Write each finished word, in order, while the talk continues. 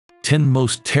10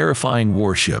 most terrifying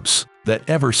warships that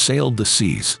ever sailed the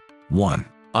seas. 1.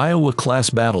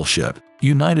 Iowa-class battleship,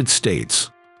 United States.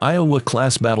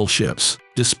 Iowa-class battleships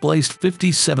displaced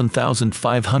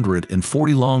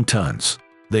 57,540 long tons.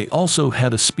 They also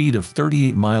had a speed of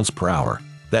 38 miles per hour.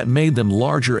 That made them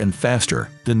larger and faster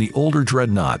than the older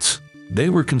dreadnoughts. They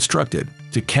were constructed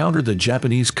to counter the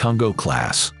Japanese Kongo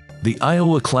class. The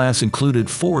Iowa class included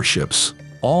 4 ships.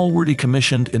 All were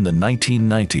decommissioned in the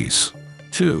 1990s.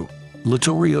 2.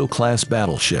 Littorio class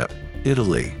battleship,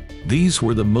 Italy. These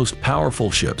were the most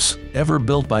powerful ships ever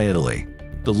built by Italy.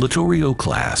 The Littorio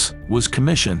class was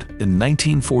commissioned in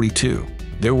 1942.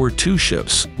 There were 2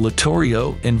 ships,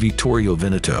 Littorio and Vittorio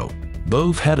Veneto.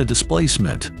 Both had a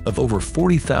displacement of over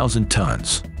 40,000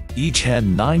 tons. Each had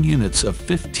 9 units of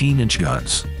 15-inch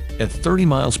guns. At 30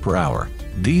 miles per hour,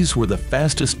 these were the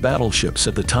fastest battleships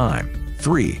at the time.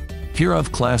 3.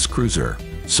 Kirov-class cruiser,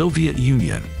 Soviet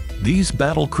Union. These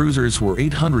battlecruisers were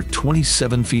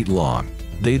 827 feet long.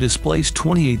 They displaced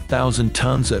 28,000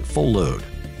 tons at full load.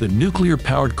 The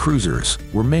nuclear-powered cruisers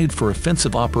were made for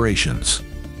offensive operations.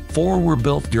 4 were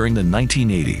built during the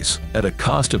 1980s at a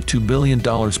cost of $2 billion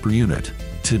per unit.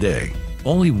 Today,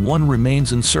 only 1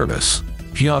 remains in service.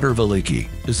 Pyotr Veliki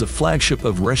is the flagship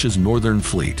of Russia's Northern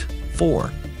Fleet.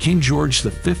 4. King George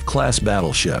V class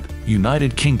battleship,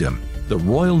 United Kingdom. The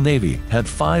Royal Navy had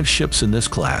 5 ships in this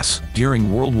class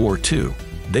during World War II.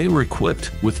 They were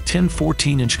equipped with 10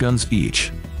 14-inch guns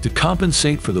each. To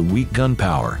compensate for the weak gun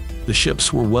power, the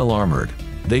ships were well armored.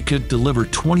 They could deliver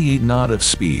 28 knots of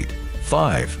speed.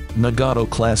 5.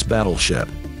 Nagato-class battleship,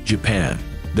 Japan.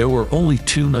 There were only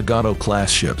 2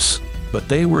 Nagato-class ships, but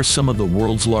they were some of the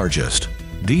world's largest.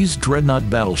 These dreadnought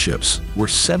battleships were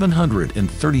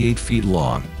 738 feet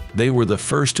long. They were the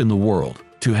first in the world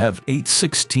to have 8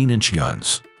 16-inch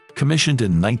guns. Commissioned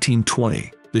in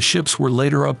 1920, the ships were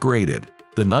later upgraded.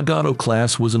 The Nagato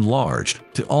class was enlarged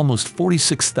to almost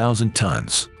 46,000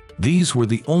 tons. These were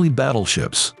the only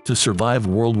battleships to survive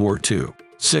World War II.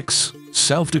 6.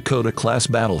 South Dakota-class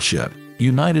battleship,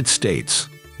 United States.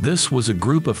 This was a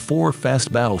group of 4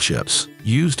 fast battleships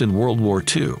used in World War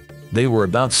II. They were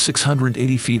about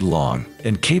 680 feet long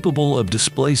and capable of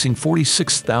displacing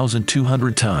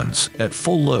 46,200 tons at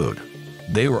full load.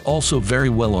 They were also very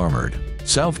well armored.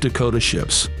 South Dakota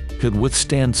ships could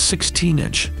withstand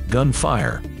 16-inch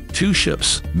gunfire. 2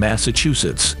 ships,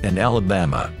 Massachusetts and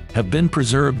Alabama, have been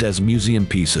preserved as museum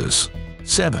pieces.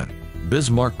 7.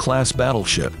 Bismarck-class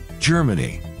battleship,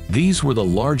 Germany. These were the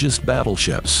largest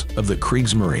battleships of the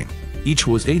Kriegsmarine. Each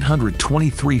was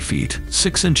 823 feet,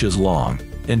 6 inches long,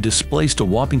 and displaced a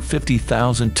whopping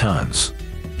 50,000 tons.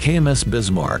 KMS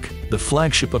Bismarck, the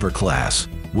flagship of her class,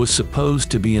 was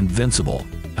supposed to be invincible.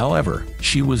 However,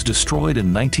 she was destroyed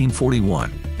in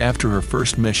 1941 after her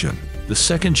first mission. The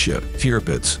second ship,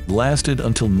 Tirpitz, lasted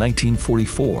until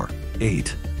 1944.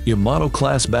 8.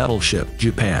 Yamato-class battleship,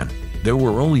 Japan. There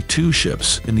were only 2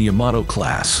 ships in the Yamato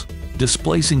class,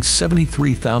 displacing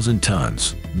 73,000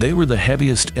 tons. They were the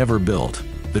heaviest ever built.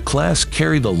 The class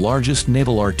carried the largest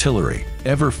naval artillery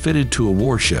ever fitted to a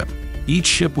warship. Each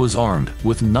ship was armed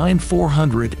with 9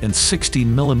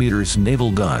 460mm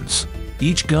naval guns.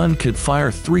 Each gun could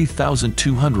fire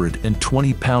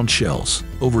 3,220-pound shells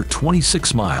over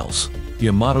 26 miles.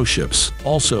 Yamato ships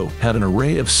also had an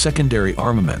array of secondary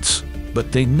armaments,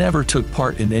 but they never took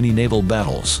part in any naval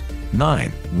battles.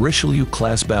 9.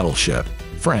 Richelieu-class battleship,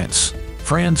 France.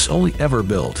 France only ever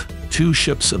built 2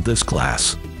 ships of this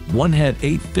class. One had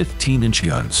 8 15-inch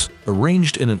guns,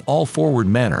 arranged in an all-forward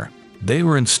manner. They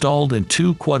were installed in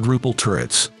 2 quadruple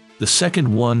turrets. The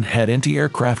second one had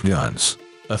anti-aircraft guns.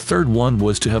 A third one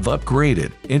was to have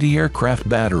upgraded anti-aircraft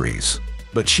batteries,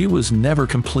 but she was never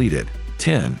completed.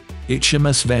 10.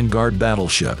 HMS Vanguard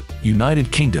battleship,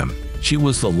 United Kingdom. She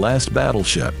was the last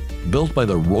battleship built by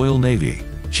the Royal Navy.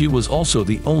 She was also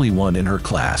the only one in her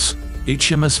class.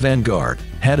 HMS Vanguard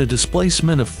had a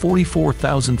displacement of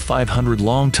 44,500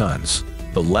 long tons.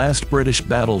 The last British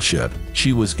battleship,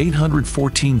 she was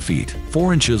 814 feet,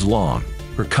 4 inches long.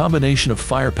 Her combination of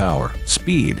firepower,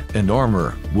 speed, and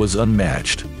armor was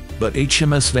unmatched. But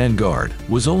HMS Vanguard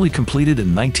was only completed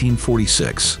in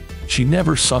 1946. She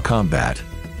never saw combat.